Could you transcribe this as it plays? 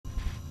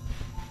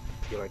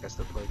feel like that's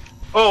the play.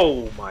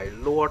 Oh my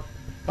lord.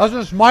 That's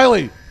a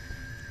smiley.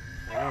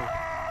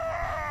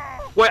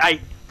 Wait,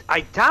 I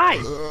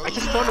died. I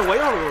just turned away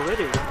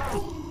already.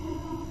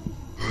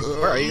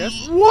 Where are you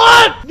guys?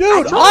 What?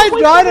 Dude, I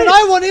died and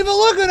I wasn't even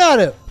looking at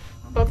it.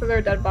 Both of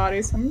their dead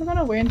bodies, so I'm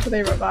gonna wait until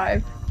they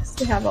revive. Because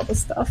they have all the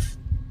stuff.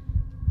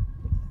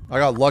 I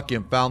got lucky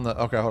and found the.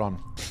 Okay, hold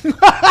on.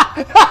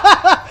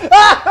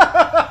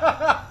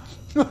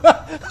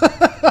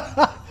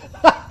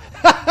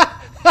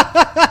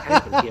 I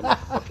can't even get my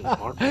fucking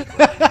heart rate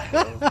right.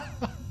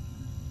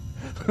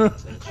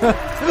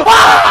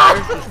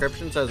 There's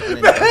description says an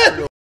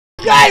industrial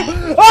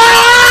Game!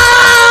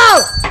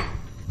 Ah!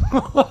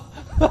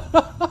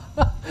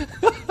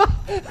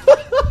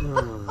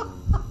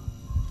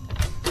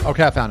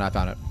 Okay, I found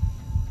it.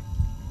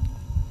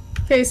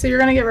 Okay, so you're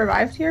gonna get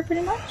revived here,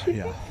 pretty much?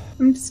 Yeah.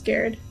 I'm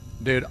scared.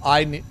 Dude,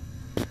 I need...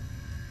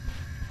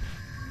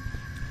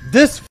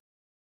 This...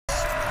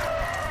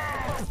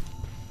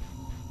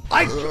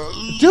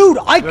 Dude,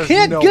 I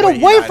can't get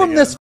away from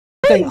this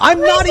thing!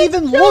 I'm not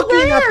even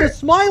looking at the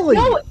smiley!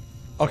 No.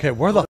 Okay,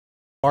 where the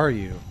are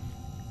you?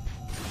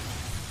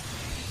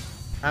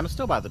 I'm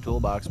still by the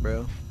toolbox,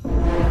 bro.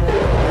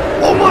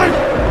 Oh my...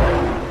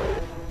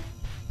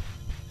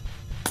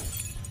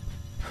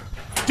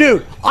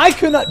 Dude, I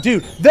cannot...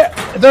 Dude,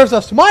 there's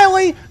a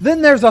smiley,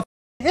 then there's a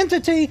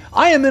entity.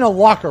 I am in a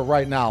locker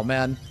right now,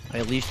 man.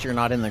 At least you're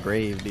not in the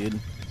grave, dude.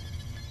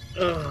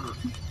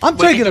 I'm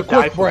taking a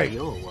quick break.